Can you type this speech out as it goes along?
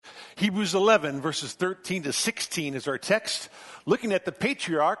Hebrews 11, verses 13 to 16 is our text, looking at the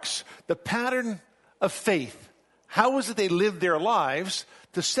patriarchs, the pattern of faith. How is it they lived their lives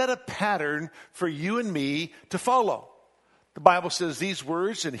to set a pattern for you and me to follow? The Bible says these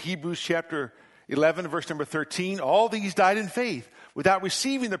words in Hebrews chapter 11, verse number 13, all these died in faith, without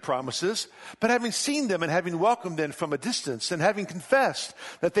receiving the promises, but having seen them and having welcomed them from a distance, and having confessed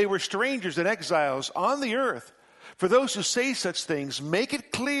that they were strangers and exiles on the earth. For those who say such things make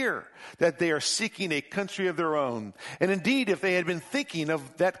it clear that they are seeking a country of their own. And indeed, if they had been thinking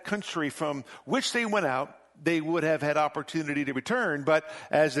of that country from which they went out, they would have had opportunity to return. But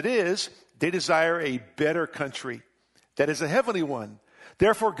as it is, they desire a better country, that is a heavenly one.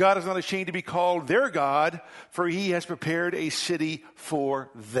 Therefore, God is not ashamed to be called their God, for he has prepared a city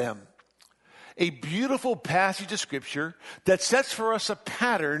for them. A beautiful passage of Scripture that sets for us a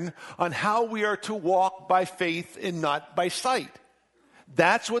pattern on how we are to walk by faith and not by sight.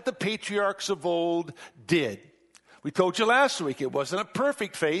 That's what the patriarchs of old did. We told you last week it wasn't a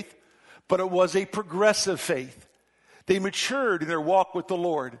perfect faith, but it was a progressive faith. They matured in their walk with the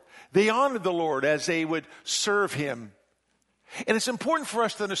Lord. They honored the Lord as they would serve him. And it's important for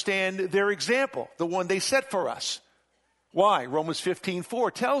us to understand their example, the one they set for us. Why? Romans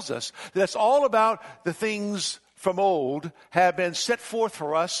 15:4 tells us that it's all about the things from old have been set forth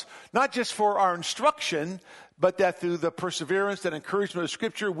for us, not just for our instruction, but that through the perseverance and encouragement of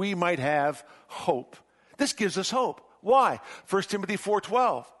Scripture, we might have hope. This gives us hope. Why? 1 Timothy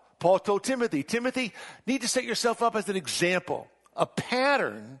 4:12. Paul told Timothy, you need to set yourself up as an example, a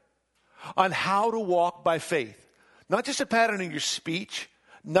pattern on how to walk by faith. Not just a pattern in your speech,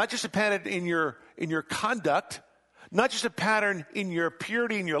 not just a pattern in your conduct, not just a pattern in your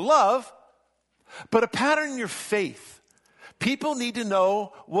purity and your love, but a pattern in your faith. People need to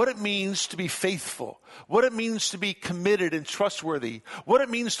know what it means to be faithful, what it means to be committed and trustworthy, what it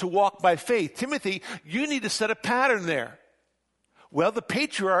means to walk by faith. Timothy, you need to set a pattern there. Well, the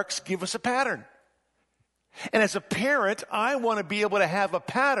patriarchs give us a pattern. And as a parent, I want to be able to have a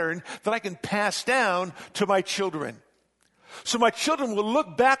pattern that I can pass down to my children. So my children will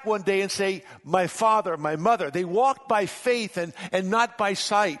look back one day and say, my father, my mother, they walked by faith and not by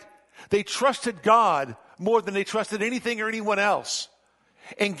sight. They trusted God more than they trusted anything or anyone else.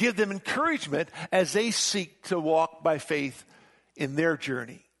 And give them encouragement as they seek to walk by faith in their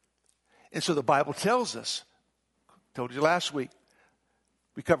journey. And so the Bible tells us, told you last week,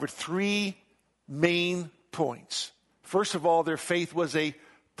 we covered three main points. First of all, their faith was a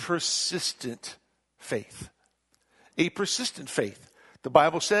persistent faith. A persistent faith. The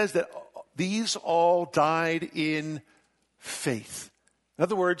Bible says that these all died in faith. In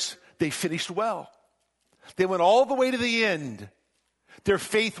other words, they finished well. They went all the way to the end. Their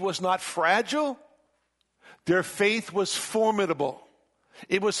faith was not fragile. Their faith was formidable.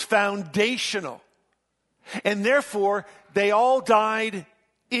 It was foundational. And therefore, they all died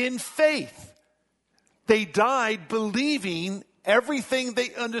in faith. They died believing everything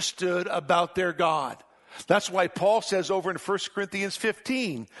they understood about their God. That's why Paul says over in 1 Corinthians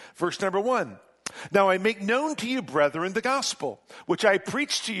 15, verse number 1, now I make known to you, brethren, the gospel, which I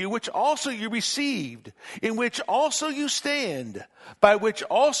preached to you, which also you received, in which also you stand, by which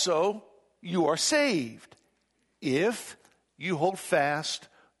also you are saved, if you hold fast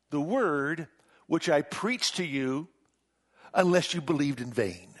the word which I preached to you, unless you believed in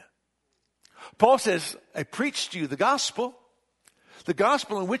vain. Paul says, I preached to you the gospel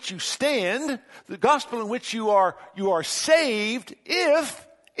in which you stand, the gospel in which you are saved, if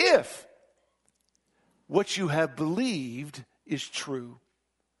what you have believed is true.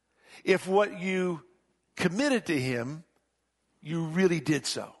 If what you committed to him, you really did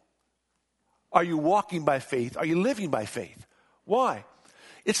so. Are you walking by faith? Are you living by faith? Why?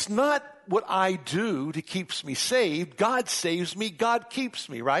 It's not what I do that keeps me saved. God saves me. God keeps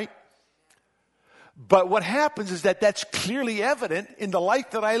me, right? But what happens is that that's clearly evident in the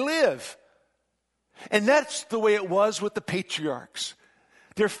life that I live. And that's the way it was with the patriarchs.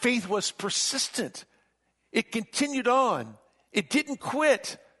 Their faith was persistent. It continued on. It didn't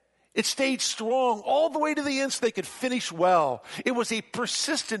quit. It stayed strong all the way to the end so they could finish well. It was a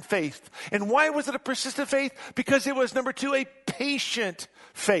persistent faith. And why was it a persistent faith? Because it was, number two, a patient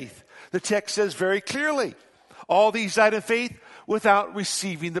faith. The text says very clearly, all these died in faith without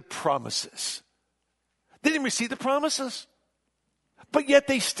receiving the promises. They didn't receive the promises. But yet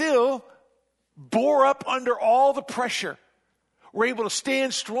they still bore up under all the pressure. Were able to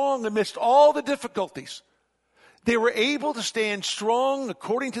stand strong amidst all the difficulties. They were able to stand strong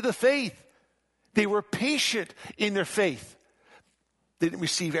according to the faith. They were patient in their faith. They didn't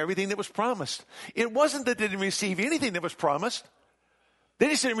receive everything that was promised. It wasn't that they didn't receive anything that was promised, They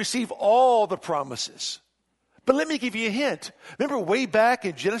just didn't receive all the promises. But let me give you a hint. Remember way back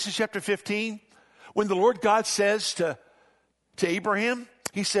in Genesis chapter 15, when the Lord God says to Abraham,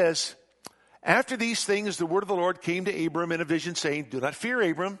 he says, after these things, the word of the Lord came to Abram in a vision saying, do not fear,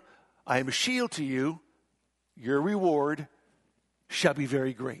 Abram. I am a shield to you. Your reward shall be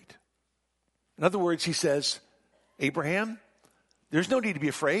very great. In other words, he says, Abraham, there's no need to be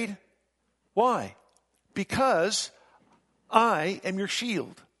afraid. Why? Because I am your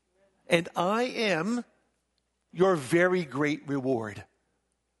shield, and I am your very great reward.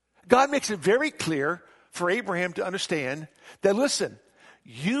 God makes it very clear for Abraham to understand that, listen,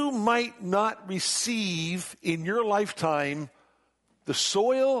 you might not receive in your lifetime the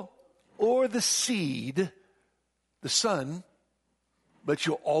soil or the seed, the son, but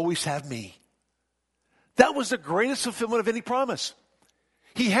you'll always have me. That was the greatest fulfillment of any promise.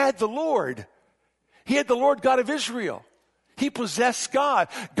 He had the Lord. He had the Lord God of Israel. He possessed God.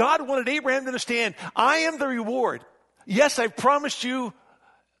 God wanted Abraham to understand, I am the reward. Yes, I've promised you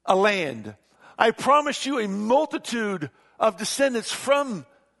a land. I promised you a multitude of descendants from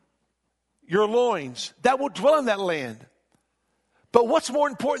your loins that will dwell in that land. But what's more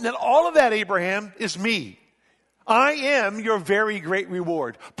important than all of that, Abraham, is me. I am your very great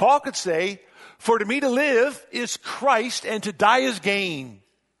reward. Paul could say, for to me to live is Christ and to die is gain.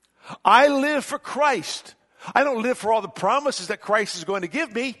 I live for Christ. I don't live for all the promises that Christ is going to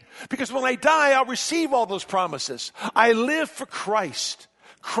give me, because when I die, I'll receive all those promises. I live for Christ.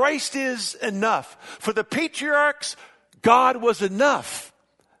 Christ is enough. For the patriarchs, God was enough.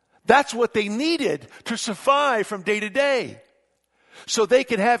 That's what they needed to survive from day to day. So they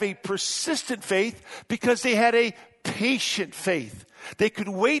could have a persistent faith because they had a patient faith. They could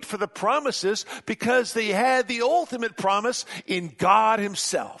wait for the promises because they had the ultimate promise in God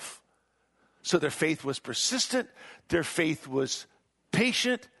himself. So their faith was persistent, their faith was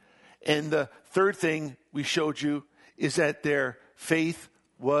patient, and the third thing we showed you is that their faith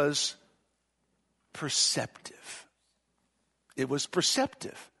was perceptive. It was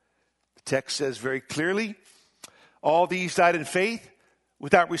perceptive. The text says very clearly, all these died in faith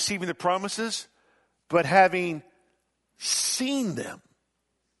without receiving the promises, but having seen them.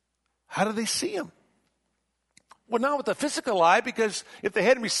 How did they see them? Well, not with the physical eye, because if they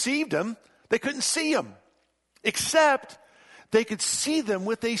hadn't received them, they couldn't see them. Except they could see them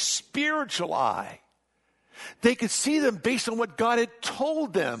with a spiritual eye. They could see them based on what God had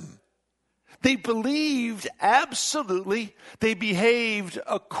told them. They believed absolutely. They behaved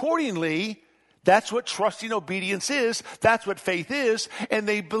accordingly. That's what trusting obedience is. That's what faith is. And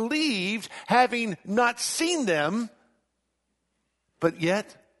they believed, having not seen them, but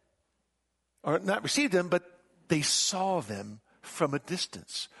yet, or not received them, but they saw them from a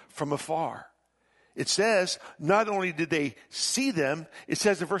distance, from afar. It says, not only did they see them, it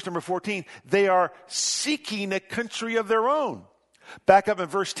says in verse number 14, they are seeking a country of their own. Back up in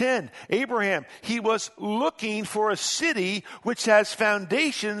verse 10, Abraham, he was looking for a city which has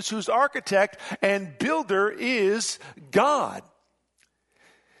foundations, whose architect and builder is God.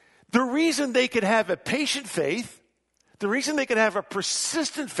 The reason they could have a patient faith, the reason they could have a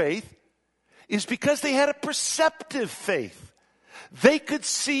persistent faith, is because they had a perceptive faith. They could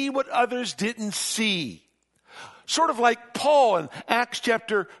see what others didn't see. Sort of like Paul in Acts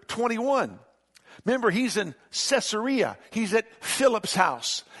chapter 21. Remember, he's in Caesarea. He's at Philip's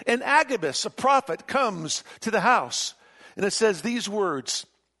house. And Agabus, a prophet, comes to the house. And it says these words.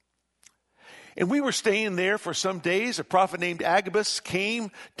 And we were staying there for some days. A prophet named Agabus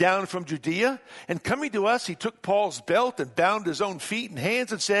came down from Judea. And coming to us, he took Paul's belt and bound his own feet and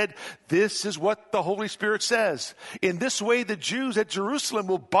hands and said, this is what the Holy Spirit says. In this way, the Jews at Jerusalem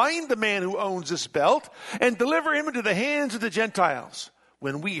will bind the man who owns this belt and deliver him into the hands of the Gentiles.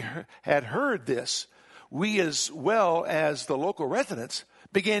 When we had heard this, we as well as the local residents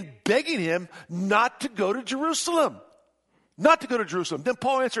began begging him not to go to Jerusalem. Not to go to Jerusalem. Then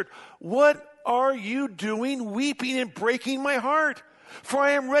Paul answered, what are you doing, weeping and breaking my heart? For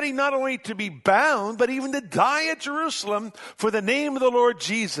I am ready not only to be bound, but even to die at Jerusalem for the name of the Lord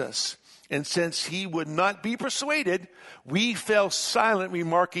Jesus. And since he would not be persuaded, we fell silent,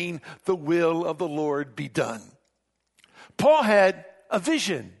 remarking, the will of the Lord be done. Paul had a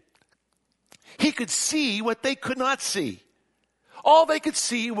vision. He could see what they could not see. All they could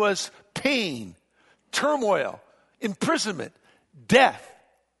see was pain, turmoil, imprisonment, death.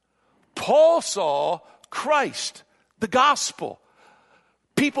 Paul saw Christ, the gospel,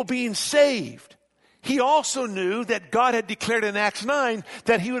 people being saved. He also knew that God had declared in Acts 9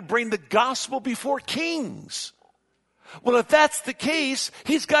 that he would bring the gospel before kings. Well, if that's the case,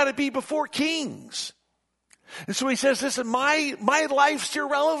 he's got to be before kings. And so he says, listen, my life's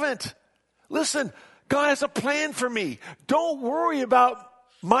irrelevant. Listen, God has a plan for me. Don't worry about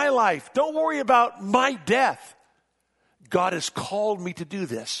my life. Don't worry about my death. God has called me to do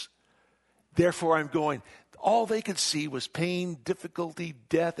this. Therefore, I'm going. All they could see was pain, difficulty,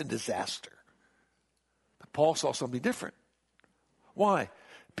 death, and disaster. But Paul saw something different. Why?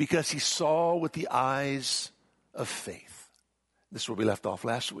 Because he saw with the eyes of faith. This is where we left off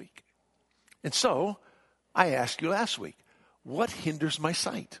last week. And so, I asked you last week, what hinders my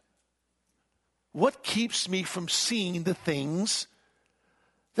sight? What keeps me from seeing the things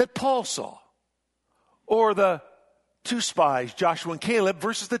that Paul saw? Or the 2 spies, Joshua and Caleb,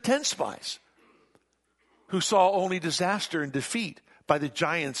 versus the 10 spies, who saw only disaster and defeat by the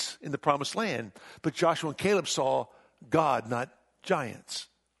giants in the promised land. But Joshua and Caleb saw God, not giants.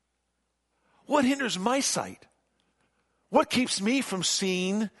 What hinders my sight? What keeps me from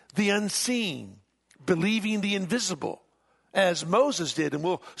seeing the unseen, believing the invisible, as Moses did, and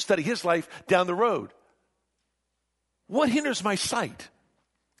we'll study his life down the road? What hinders my sight?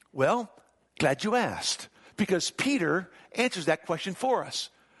 Well, glad you asked, because Peter answers that question for us.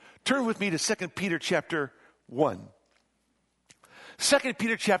 Turn with me to 2 Peter chapter 1. 2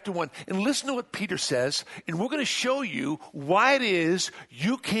 Peter chapter 1, and listen to what Peter says, and we're going to show you why it is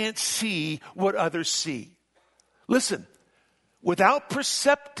you can't see what others see. Listen, without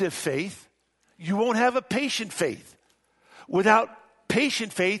perceptive faith, you won't have a patient faith. Without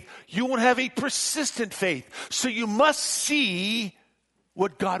patient faith, you won't have a persistent faith. So you must see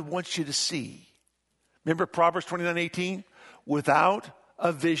what God wants you to see. Remember Proverbs 29:18? Without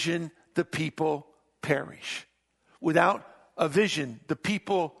a vision, the people perish. Without a vision, the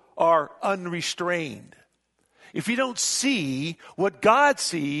people are unrestrained. If you don't see what God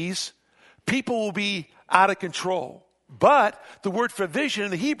sees, people will be out of control. But the word for vision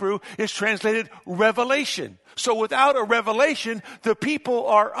in the Hebrew is translated revelation. So without a revelation, the people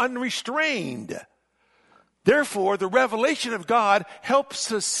are unrestrained. Therefore, the revelation of God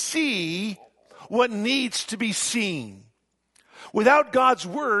helps us see what needs to be seen. Without God's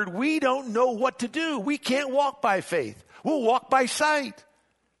word, we don't know what to do. We can't walk by faith. We'll walk by sight.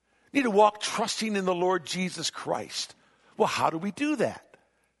 We need to walk trusting in the Lord Jesus Christ. Well, how do we do that?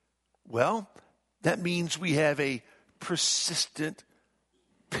 Well, that means we have a persistent,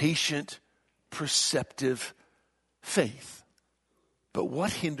 patient, perceptive faith. But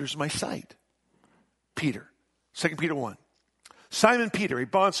what hinders my sight? Peter, 2 Peter 1. Simon Peter, a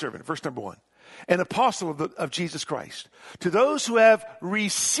bondservant, verse number 1, an apostle of Jesus Christ, to those who have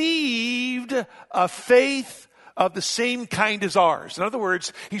received a faith of the same kind as ours. In other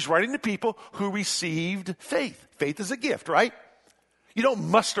words, he's writing to people who received faith. Faith is a gift, right? You don't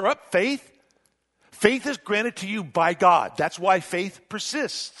muster up faith. Faith is granted to you by God. That's why faith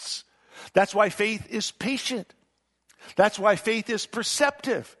persists. That's why faith is patient. That's why faith is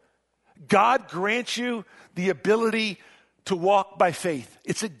perceptive. God grants you the ability to walk by faith.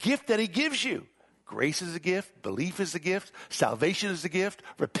 It's a gift that he gives you. Grace is a gift. Belief is a gift. Salvation is a gift.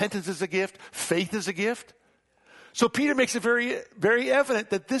 Repentance is a gift. Faith is a gift. So Peter makes it very, very evident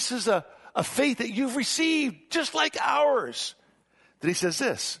that this is a faith that you've received just like ours. Then he says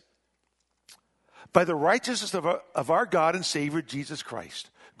this, by the righteousness of our God and Savior, Jesus Christ,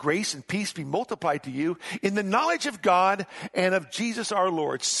 grace and peace be multiplied to you in the knowledge of God and of Jesus our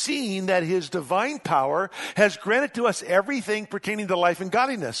Lord, seeing that his divine power has granted to us everything pertaining to life and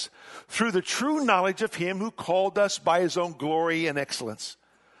godliness through the true knowledge of him who called us by his own glory and excellence.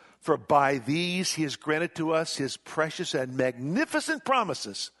 For by these he has granted to us his precious and magnificent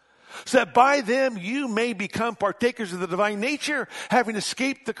promises, so that by them you may become partakers of the divine nature, having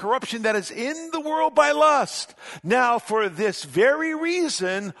escaped the corruption that is in the world by lust. Now for this very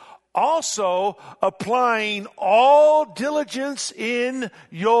reason, also applying all diligence in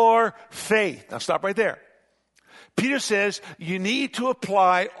your faith. Now stop right there. Peter says you need to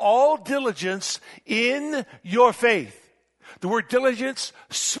apply all diligence in your faith. The word diligence,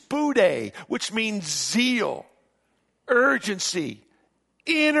 spude, which means zeal, urgency,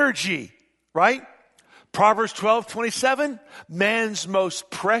 energy, right? Proverbs 12:27, man's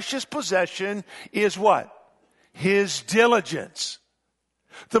most precious possession is what? His diligence.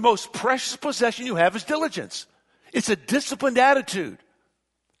 The most precious possession you have is diligence. It's a disciplined attitude.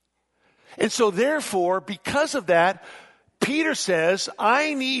 And so therefore, because of that, Peter says,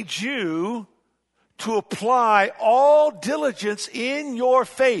 I need you to apply all diligence in your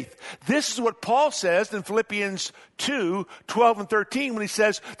faith. This is what Paul says in Philippians 2:12 and 13 when he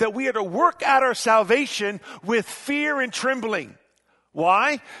says that we are to work out our salvation with fear and trembling.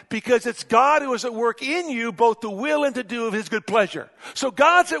 Why? Because it's God who is at work in you, both to will and to do of his good pleasure. So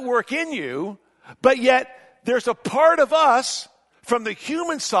God's at work in you, but yet there's a part of us from the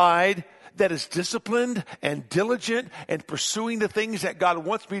human side that is disciplined and diligent and pursuing the things that God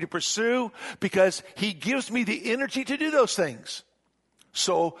wants me to pursue because he gives me the energy to do those things.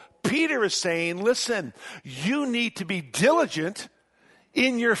 So Peter is saying, listen, you need to be diligent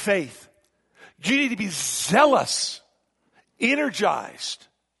in your faith. You need to be zealous, energized.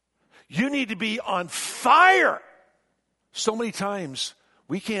 You need to be on fire. So many times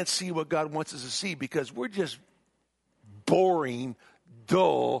we can't see what God wants us to see because we're just boring,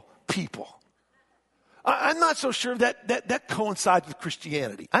 dull people. I'm not so sure that coincides with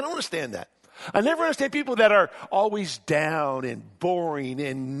Christianity. I don't understand that. I never understand people that are always down and boring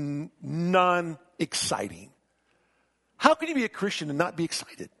and non-exciting. How can you be a Christian and not be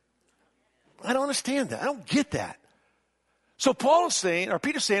excited? I don't understand that. I don't get that. So Paul is saying, or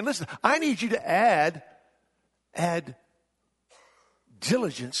Peter's saying, listen, I need you to add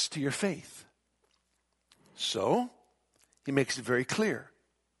diligence to your faith. So he makes it very clear.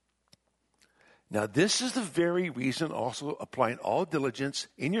 Now, this is the very reason also applying all diligence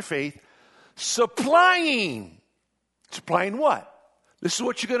in your faith, supplying. Supplying what? This is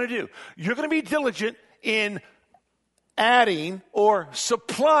what you're going to do. You're going to be diligent in adding or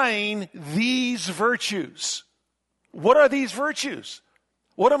supplying these virtues. What are these virtues?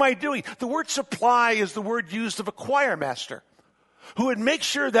 What am I doing? The word supply is the word used of a choir master who would make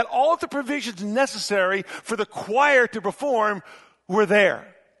sure that all of the provisions necessary for the choir to perform were there.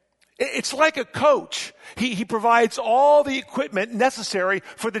 It's like a coach. He provides all the equipment necessary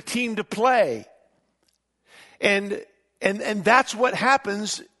for the team to play. And that's what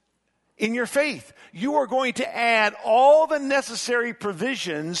happens in your faith. You are going to add all the necessary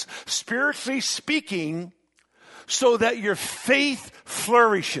provisions, spiritually speaking, so that your faith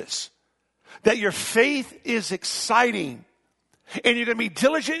flourishes, that your faith is exciting, and you're going to be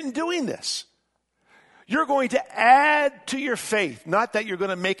diligent in doing this. You're going to add to your faith, not that you're going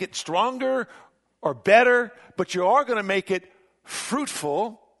to make it stronger or better, but you are going to make it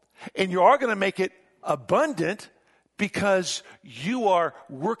fruitful, and you are going to make it abundant because you are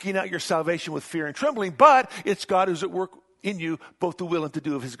working out your salvation with fear and trembling, but it's God who's at work in you, both to will and to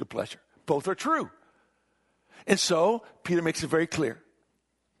do of his good pleasure. Both are true. And so, Peter makes it very clear.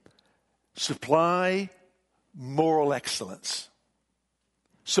 Supply moral excellence.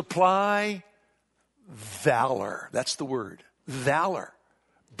 Supply valor. That's the word. Valor.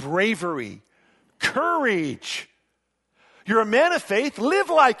 Bravery. Courage. You're a man of faith. Live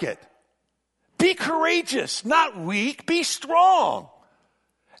like it. Be courageous, not weak. Be strong.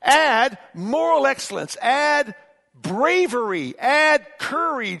 Add moral excellence. Add bravery. Add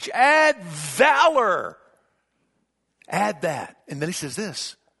courage. Add valor. Add that. And then he says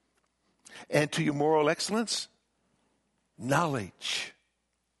this. And to your moral excellence, knowledge,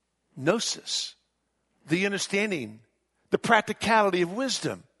 gnosis, the understanding, the practicality of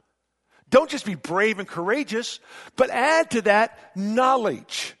wisdom. Don't just be brave and courageous, but add to that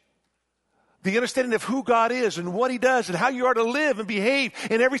knowledge, the understanding of who God is and what he does and how you are to live and behave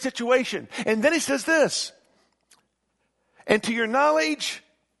in every situation. And then he says this, and to your knowledge,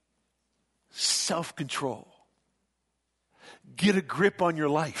 self-control. Get a grip on your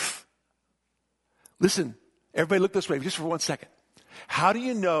life. Listen, everybody look this way just for 1 second. How do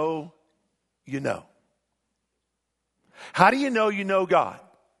you know you know? How do you know God?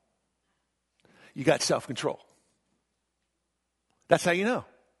 You got self-control. That's how you know.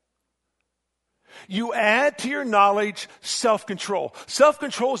 You add to your knowledge self-control.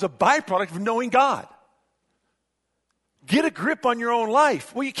 Self-control is a byproduct of knowing God. Get a grip on your own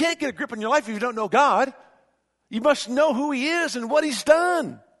life. Well, you can't get a grip on your life if you don't know God. You must know who he is and what he's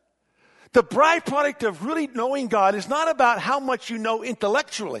done. The byproduct of really knowing God is not about how much you know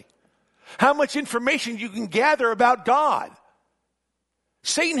intellectually, how much information you can gather about God.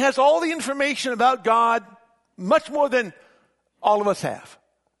 Satan has all the information about God, much more than all of us have.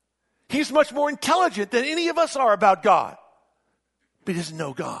 He's much more intelligent than any of us are about God. But he doesn't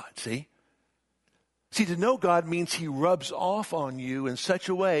know God, see? See, to know God means he rubs off on you in such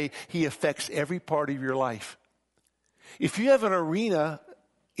a way he affects every part of your life. If you have an arena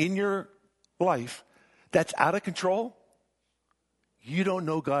in your life that's out of control, you don't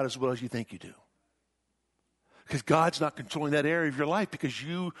know God as well as you think you do. Because God's not controlling that area of your life because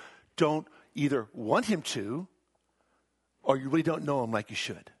you don't either want him to or you really don't know him like you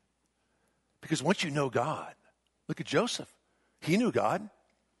should. Because once you know God, look at Joseph. He knew God.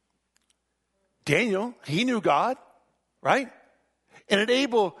 Daniel, he knew God, right? And it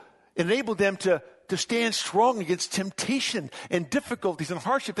enabled them to stand strong against temptation and difficulties and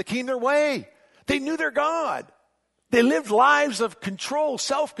hardship that came their way. They knew their God. They lived lives of control,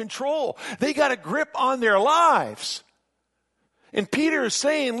 self-control. They got a grip on their lives. And Peter is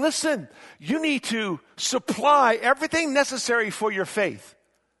saying, listen, you need to supply everything necessary for your faith.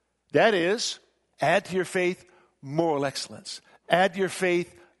 That is, add to your faith moral excellence. Add to your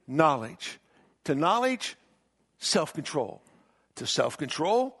faith knowledge. To knowledge, self-control. To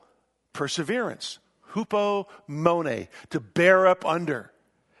self-control, perseverance. Hupomone, to bear up under.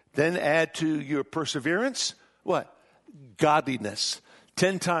 Then add to your perseverance, what? Godliness.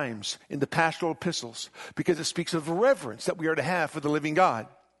 10 times in the pastoral epistles, because it speaks of reverence that we are to have for the living God.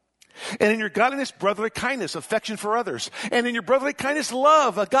 And in your godliness, brotherly kindness, affection for others. And in your brotherly kindness,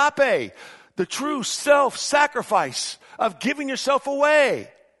 love, agape, the true self-sacrifice of giving yourself away.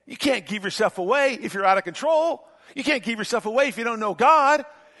 You can't give yourself away if you're out of control. You can't give yourself away if you don't know God.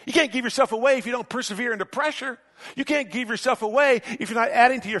 You can't give yourself away if you don't persevere under pressure. You can't give yourself away if you're not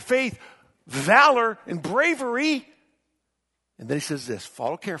adding to your faith valor and bravery. And then he says this,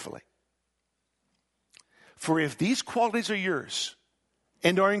 follow carefully. For if these qualities are yours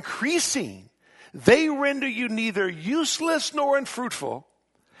and are increasing, they render you neither useless nor unfruitful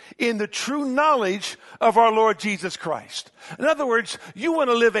in the true knowledge of our Lord Jesus Christ. In other words, you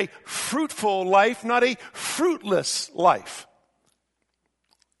want to live a fruitful life, not a fruitless life.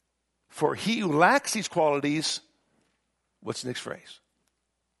 For he who lacks these qualities, what's the next phrase?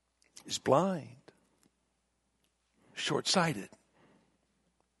 Is blind, short-sighted,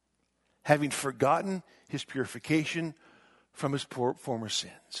 having forgotten his purification from his former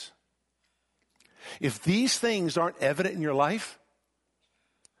sins. If these things aren't evident in your life,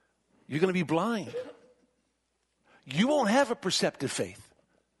 you're going to be blind. You won't have a perceptive faith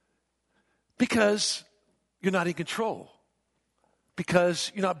because you're not in control,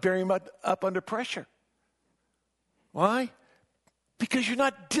 because you're not bearing up under pressure. Why? Because you're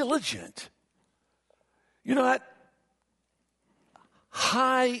not diligent. You're not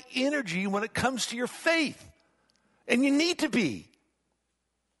high energy when it comes to your faith. And you need to be.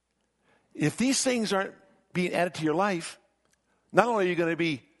 If these things aren't being added to your life, not only are you going to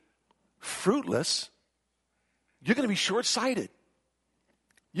be fruitless, you're going to be short-sighted.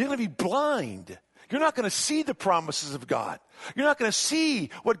 You're going to be blind. You're not going to see the promises of God. You're not going to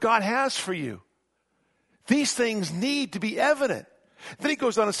see what God has for you. These things need to be evident. Then he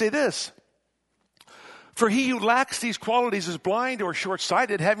goes on to say this. For he who lacks these qualities is blind or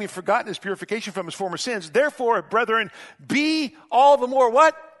short-sighted, having forgotten his purification from his former sins. Therefore, brethren, be all the more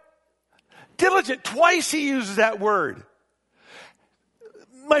what? Diligent. Twice he uses that word.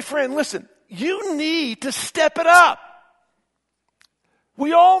 My friend, listen, you need to step it up.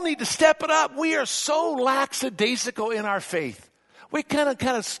 We all need to step it up. We are so lackadaisical in our faith. We kind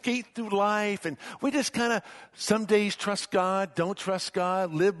of skate through life, and we just some days trust God, don't trust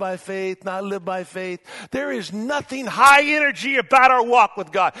God, live by faith, not live by faith. There is nothing high energy about our walk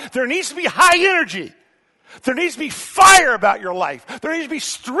with God. There needs to be high energy. There needs to be fire about your life. There needs to be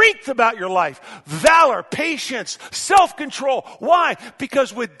strength about your life. Valor, patience, self-control. Why?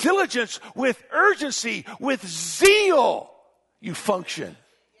 Because with diligence, with urgency, with zeal, you function.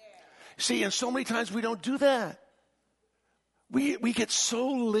 See, and so many times we don't do that. We get so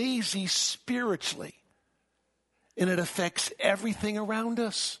lazy spiritually, and it affects everything around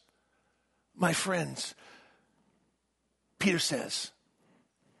us. My friends, Peter says,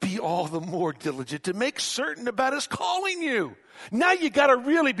 be all the more diligent to make certain about his calling you. Now you got to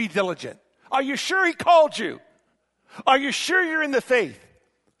really be diligent. Are you sure he called you? Are you sure you're in the faith?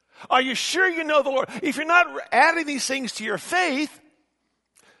 Are you sure you know the Lord? If you're not adding these things to your faith,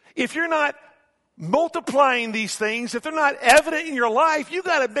 if you're not multiplying these things, if they're not evident in your life, you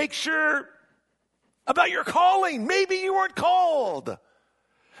got to make sure about your calling. Maybe you weren't called.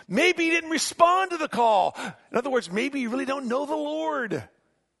 Maybe you didn't respond to the call. In other words, maybe you really don't know the Lord.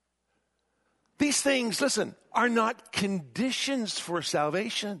 These things, listen, are not conditions for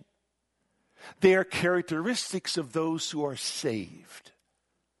salvation. They are characteristics of those who are saved.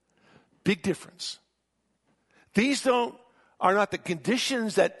 Big difference. These are not the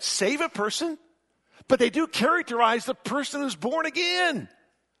conditions that save a person, but they do characterize the person who's born again.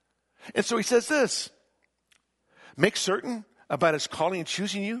 And so he says this, make certain about his calling and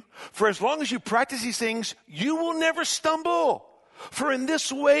choosing you. For as long as you practice these things, you will never stumble. For in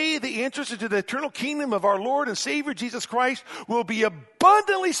this way, the entrance into the eternal kingdom of our Lord and Savior Jesus Christ will be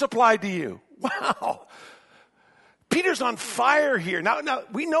abundantly supplied to you. Wow. Peter's on fire here. Now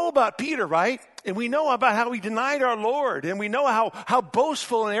we know about Peter, right? And we know about how he denied our Lord. And we know how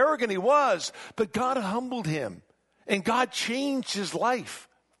boastful and arrogant he was. But God humbled him. And God changed his life.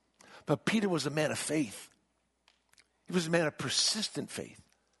 But Peter was a man of faith. He was a man of persistent faith.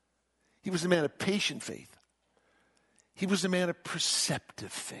 He was a man of patient faith. He was a man of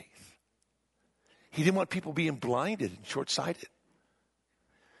perceptive faith. He didn't want people being blinded and short-sighted.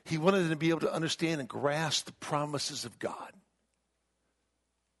 He wanted them to be able to understand and grasp the promises of God.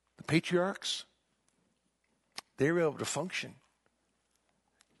 The patriarchs, they were able to function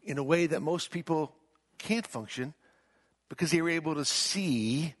in a way that most people can't function because they were able to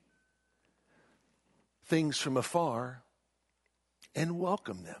see things from afar and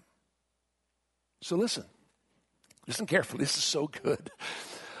welcome them. So listen carefully. This is so good.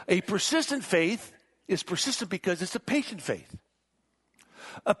 A persistent faith is persistent because it's a patient faith.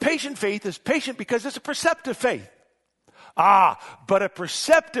 A patient faith is patient because it's a perceptive faith. But a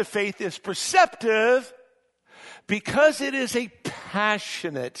perceptive faith is perceptive because it is a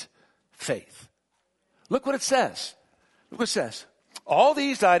passionate faith. Look what it says. Look what it says. All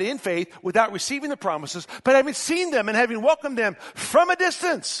these died in faith without receiving the promises, but having seen them and having welcomed them from a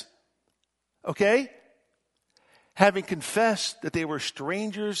distance. Okay? Having confessed that they were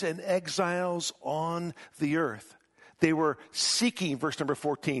strangers and exiles on the earth. They were seeking, verse number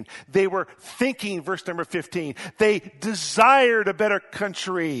 14. They were thinking, verse number 15. They desired a better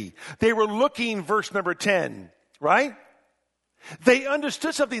country. They were looking, verse number 10. Right? They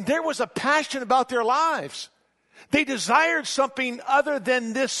understood something. There was a passion about their lives. They desired something other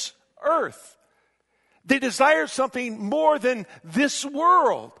than this earth. They desired something more than this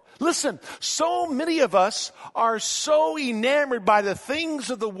world. Listen, so many of us are so enamored by the things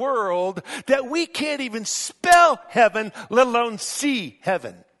of the world that we can't even spell heaven, let alone see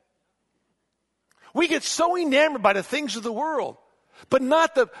heaven. We get so enamored by the things of the world, but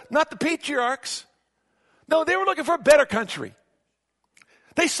not the patriarchs. No, they were looking for a better country.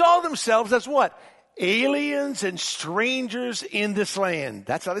 They saw themselves as what? Aliens and strangers in this land.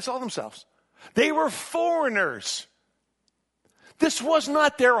 That's how they saw themselves. They were foreigners. This was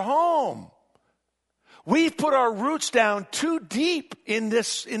not their home. We've put our roots down too deep in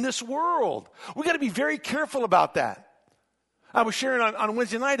this world. We got to be very careful about that. I was sharing on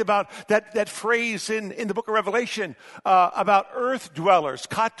Wednesday night about that phrase in the book of Revelation about earth dwellers,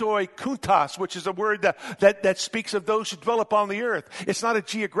 katoi kuntas, which is a word that speaks of those who dwell upon the earth. It's not a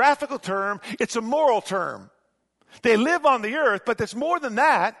geographical term, it's a moral term. They live on the earth, but there's more than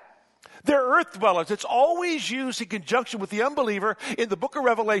that. They're earth dwellers. It's always used in conjunction with the unbeliever in the book of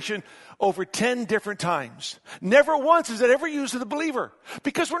Revelation over 10 different times. Never once is it ever used of the believer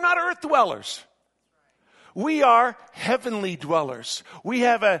because we're not earth dwellers. We are heavenly dwellers. We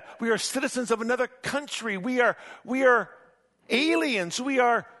are citizens of another country. We are aliens. We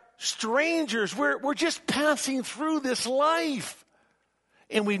are strangers. We're just passing through this life.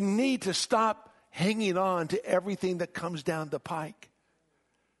 And we need to stop hanging on to everything that comes down the pike.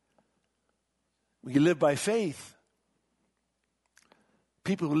 We live by faith.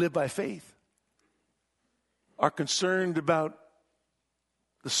 People who live by faith are concerned about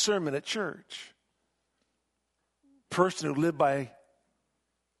the sermon at church. Person who live by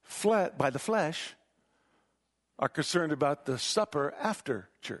the flesh are concerned about the supper after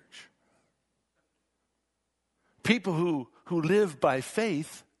church. People who live by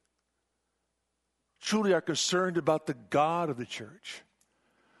faith truly are concerned about the God of the church.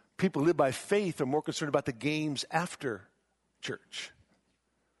 People who live by faith are more concerned about the games after church.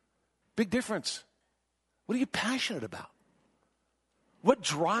 Big difference. What are you passionate about? What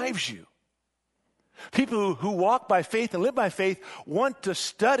drives you? People who walk by faith and live by faith want to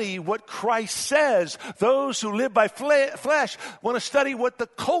study what Christ says. Those who live by flesh want to study what the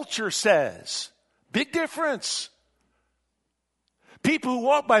culture says. Big difference. People who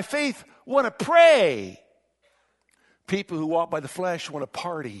walk by faith want to pray. People who walk by the flesh want to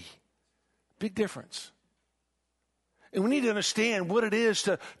party. Big difference. And we need to understand what it is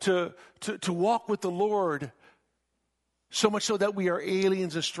to walk with the Lord, so much so that we are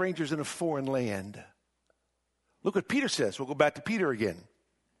aliens and strangers in a foreign land. Look what Peter says. We'll go back to Peter again.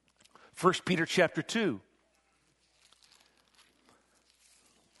 1 Peter chapter 2.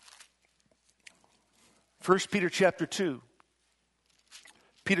 1 Peter chapter 2.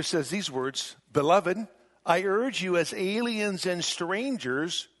 Peter says these words, "Beloved, I urge you as aliens and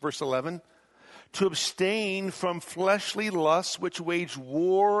strangers," verse 11, "to abstain from fleshly lusts which wage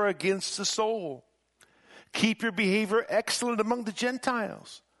war against the soul. Keep your behavior excellent among the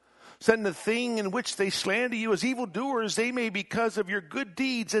Gentiles, so that in the thing in which they slander you as evildoers, they may, because of your good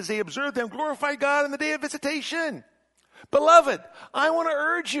deeds, as they observe them, glorify God in the day of visitation. Beloved, I want to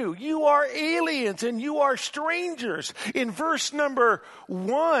urge you, you are aliens and you are strangers." In verse number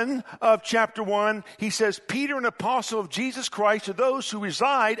 1 of chapter 1, he says, "Peter, an apostle of Jesus Christ, to those who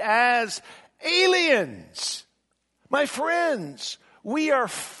reside as aliens." My friends, we are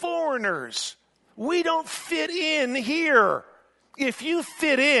foreigners. We don't fit in here. If you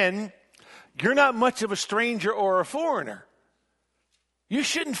fit in, you're not much of a stranger or a foreigner. You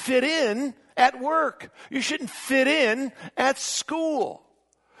shouldn't fit in at work. You shouldn't fit in at school.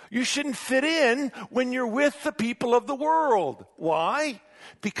 You shouldn't fit in when you're with the people of the world. Why?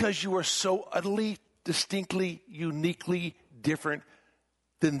 Because you are so utterly, distinctly, uniquely different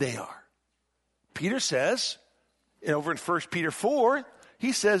than they are. Peter says, over in 1 Peter 4,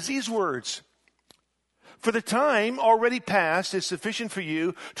 he says these words, "For the time already past is sufficient for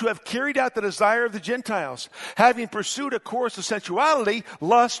you to have carried out the desire of the Gentiles, having pursued a course of sensuality,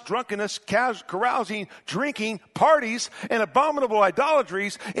 lust, drunkenness, carousing, drinking, parties, and abominable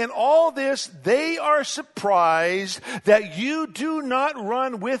idolatries. In all this they are surprised that you do not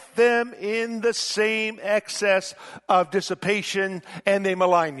run with them in the same excess of dissipation, and they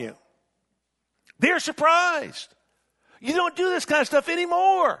malign you." They're surprised. You don't do this kind of stuff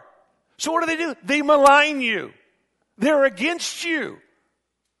anymore. So what do? They malign you. They're against you.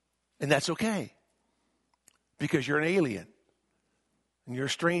 And that's okay. Because you're an alien. And you're a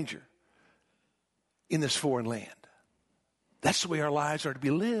stranger in this foreign land. That's the way our lives are to be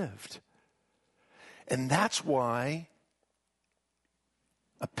lived. And that's why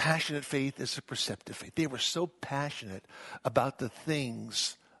a passionate faith is a perceptive faith. They were so passionate about the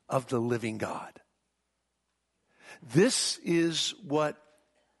things of the living God. This is what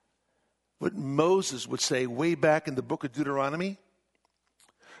Moses would say way back in the book of Deuteronomy.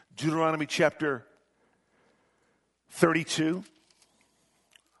 Deuteronomy chapter 32.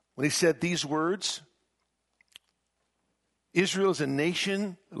 When he said these words, "Israel is a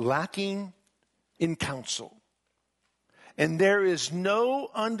nation lacking in counsel, and there is no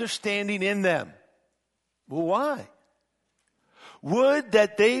understanding in them." Well, why? Would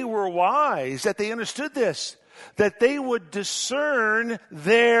that they were wise, that they understood this, that they would discern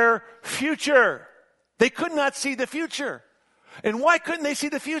their future. They could not see the future. And why couldn't they see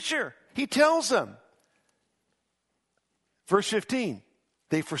the future? He tells them. Verse 15,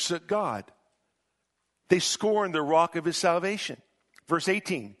 they forsook God. They scorned the rock of his salvation. Verse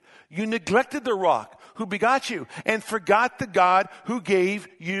 18, you neglected the rock who begot you and forgot the God who gave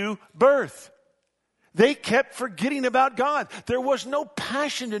you birth. They kept forgetting about God. There was no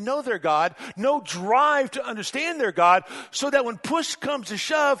passion to know their God, no drive to understand their God, so that when push comes to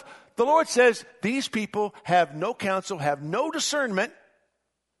shove, the Lord says, these people have no counsel, have no discernment,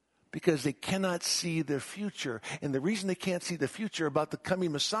 because they cannot see their future. And the reason they can't see the future about the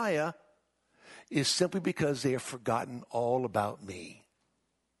coming Messiah is simply because they have forgotten all about me.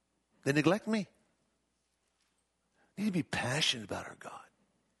 They neglect me. They need to be passionate about our God.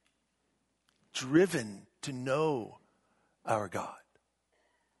 Driven to know our God.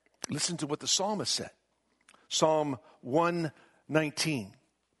 Listen to what the psalmist said. Psalm 119.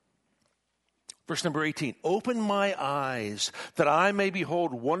 Verse number 18. Open my eyes that I may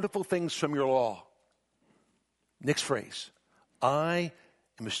behold wonderful things from your law. Next phrase. I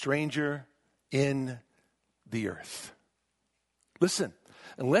am a stranger in the earth. Listen,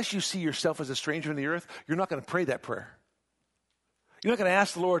 unless you see yourself as a stranger in the earth, you're not going to pray that prayer. You're not going to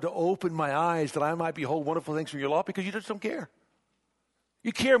ask the Lord to open my eyes that I might behold wonderful things from your law, because you just don't care.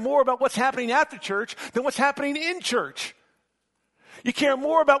 You care more about what's happening after church than what's happening in church. You care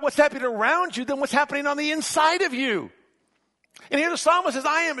more about what's happening around you than what's happening on the inside of you. And here the psalmist says,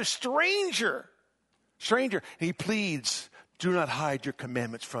 I am a stranger. Stranger. And he pleads, do not hide your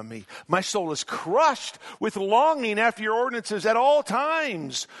commandments from me. My soul is crushed with longing after your ordinances at all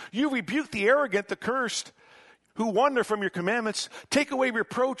times. You rebuke the arrogant, the cursed, who wander from your commandments. Take away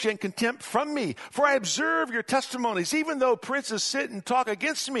reproach and contempt from me. For I observe your testimonies, even though princes sit and talk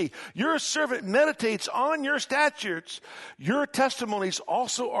against me. Your servant meditates on your statutes. Your testimonies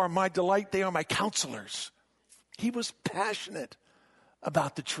also are my delight. They are my counselors. He was passionate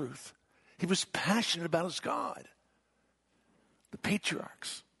about the truth. He was passionate about his God. The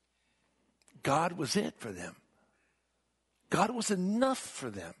patriarchs. God was it for them. God was enough for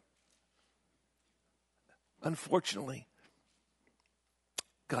them. Unfortunately,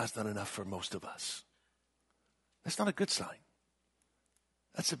 God's not enough for most of us. That's not a good sign.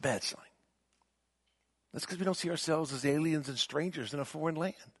 That's a bad sign. That's because we don't see ourselves as aliens and strangers in a foreign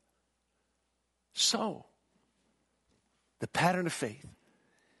land. So, the pattern of faith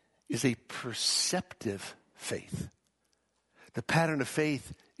is a perceptive faith. The pattern of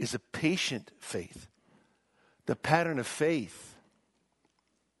faith is a patient faith. The pattern of faith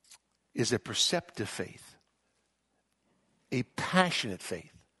is a perceptive faith. A passionate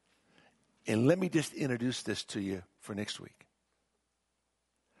faith. And let me just introduce this to you for next week.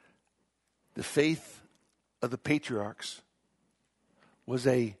 The faith of the patriarchs was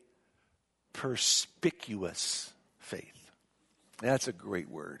a perspicuous faith. That's a great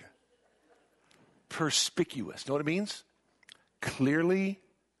word. Perspicuous. Know what it means? Clearly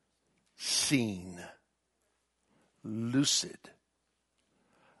seen, lucid,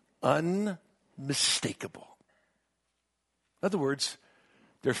 unmistakable. In other words,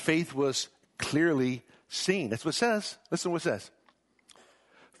 their faith was clearly seen. That's what it says. Listen to what it says.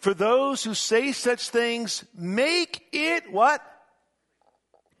 For those who say such things, make it what?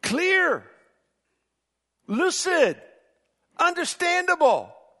 Clear, lucid,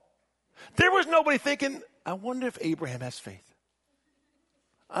 understandable. There was nobody thinking, I wonder if Abraham has faith.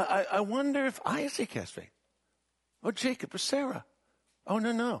 I wonder if Isaac has faith. Or Jacob or Sarah. Oh,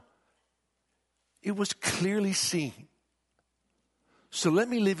 no. It was clearly seen. So let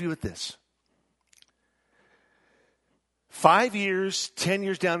me leave you with this. 5 years, 10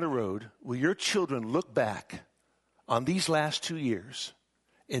 years down the road, will your children look back on these last 2 years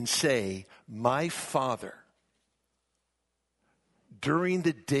and say, my father, during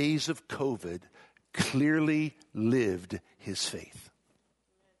the days of COVID, clearly lived his faith?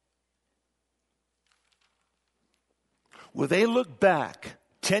 Will they look back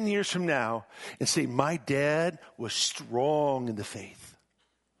 10 years from now and say, my dad was strong in the faith.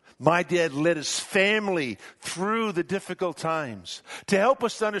 My dad led his family through the difficult times to help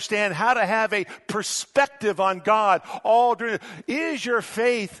us to understand how to have a perspective on God all during. Is your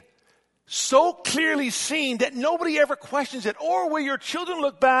faith so clearly seen that nobody ever questions it? Or will your children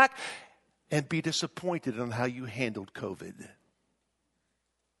look back and be disappointed on how you handled COVID?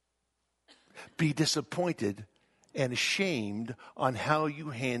 Be disappointed and ashamed on how you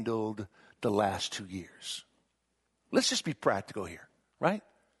handled the last 2 years. Let's just be practical here, right?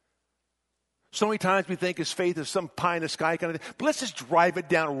 So many times we think his faith is some pie in the sky kind of thing. But let's just drive it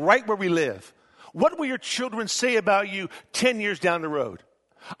down right where we live. What will your children say about you 10 years down the road?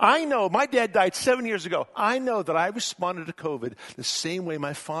 I know my dad died 7 years ago. I know that I responded to COVID the same way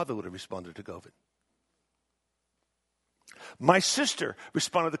my father would have responded to COVID. My sister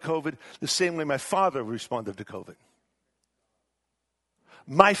responded to COVID the same way my father responded to COVID.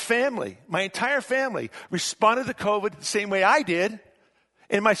 My family, my entire family responded to COVID the same way I did.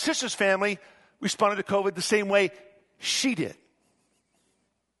 And my sister's family responded to COVID the same way she did.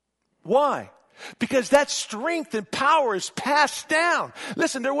 Why? Because that strength and power is passed down.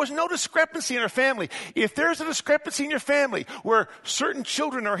 Listen, there was no discrepancy in our family. If there's a discrepancy in your family where certain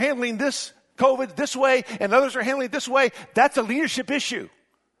children are handling this COVID this way and others are handling it this way, that's a leadership issue.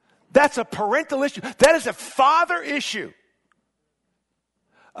 That's a parental issue. That is a father issue.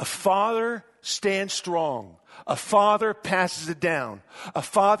 A father stands strong. A father passes it down. A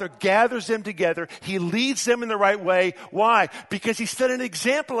father gathers them together. He leads them in the right way. Why? Because he set an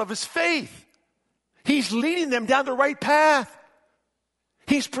example of his faith. He's leading them down the right path.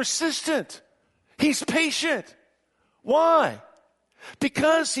 He's persistent. He's patient. Why?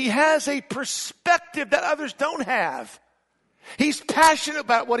 Because he has a perspective that others don't have. He's passionate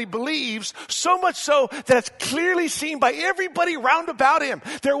about what he believes, so much so that it's clearly seen by everybody round about him.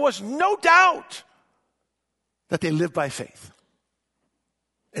 There was no doubt that they lived by faith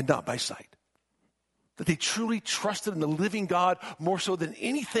and not by sight. That they truly trusted in the living God more so than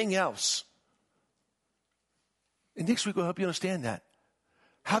anything else. And next week we'll help you understand that.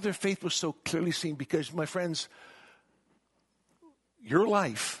 How their faith was so clearly seen, because, my friends, your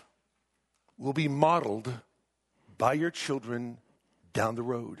life will be modeled by your children down the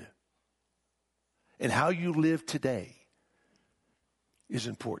road. And how you live today is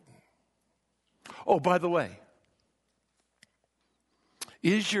important. Oh, by the way,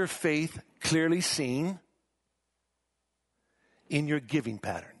 is your faith clearly seen in your giving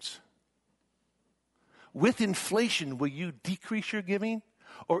patterns? With inflation, will you decrease your giving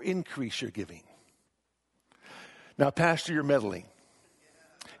or increase your giving? Now, Pastor, you're meddling.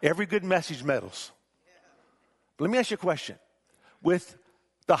 Every good message meddles. But let me ask you a question. With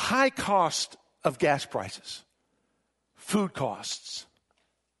the high cost of gas prices, food costs,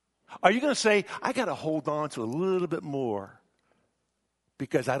 are you going to say, I got to hold on to a little bit more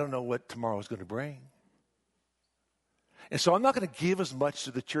because I don't know what tomorrow is going to bring? And so I'm not going to give as much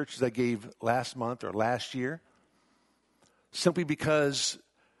to the church as I gave last month or last year, simply because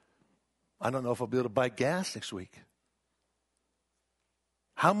I don't know if I'll be able to buy gas next week.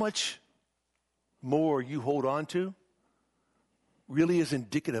 How much more you hold on to really is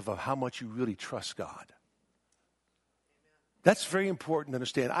indicative of how much you really trust God. That's very important to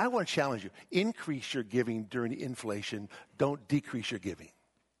understand. I want to challenge you. Increase your giving during inflation. Don't decrease your giving.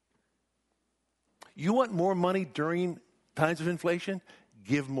 You want more money during times of inflation?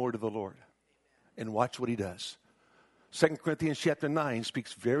 Give more to the Lord and watch what he does. 2 Corinthians chapter 9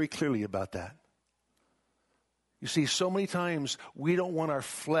 speaks very clearly about that. You see, so many times we don't want our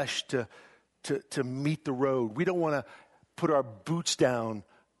flesh to meet the road. We don't want to put our boots down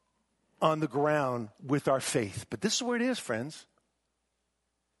on the ground with our faith. But this is where it is, friends.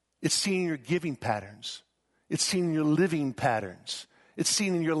 It's seen in your giving patterns. It's seen in your living patterns. It's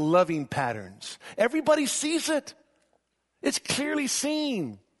seen in your loving patterns. Everybody sees it. It's clearly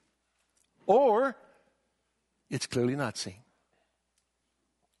seen. Or it's clearly not seen.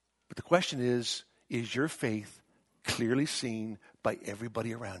 But the question is your faith clearly seen by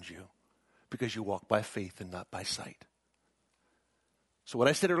everybody around you? Because you walk by faith and not by sight. So what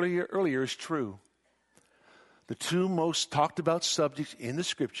I said earlier is true. The two most talked about subjects in the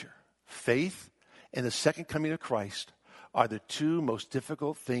Scripture, faith and the second coming of Christ, are the two most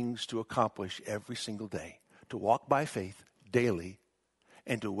difficult things to accomplish every single day. To walk by faith daily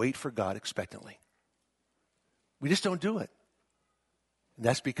and to wait for God expectantly. We just don't do it. And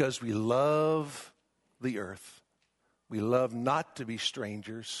that's because we love the earth. We love not to be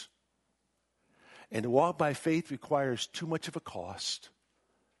strangers. And to walk by faith requires too much of a cost.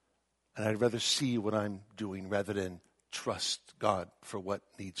 And I'd rather see what I'm doing rather than trust God for what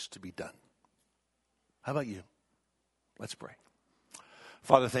needs to be done. How about you? Let's pray.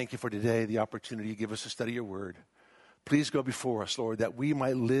 Father, thank you for today, the opportunity you give us to study your word. Please go before us, Lord, that we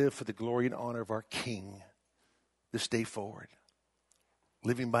might live for the glory and honor of our King this day forward.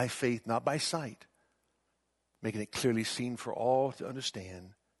 Living by faith, not by sight. Making it clearly seen for all to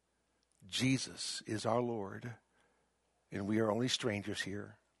understand. Jesus is our Lord, and we are only strangers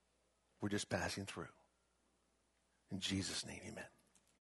here. We're just passing through. In Jesus' name, amen.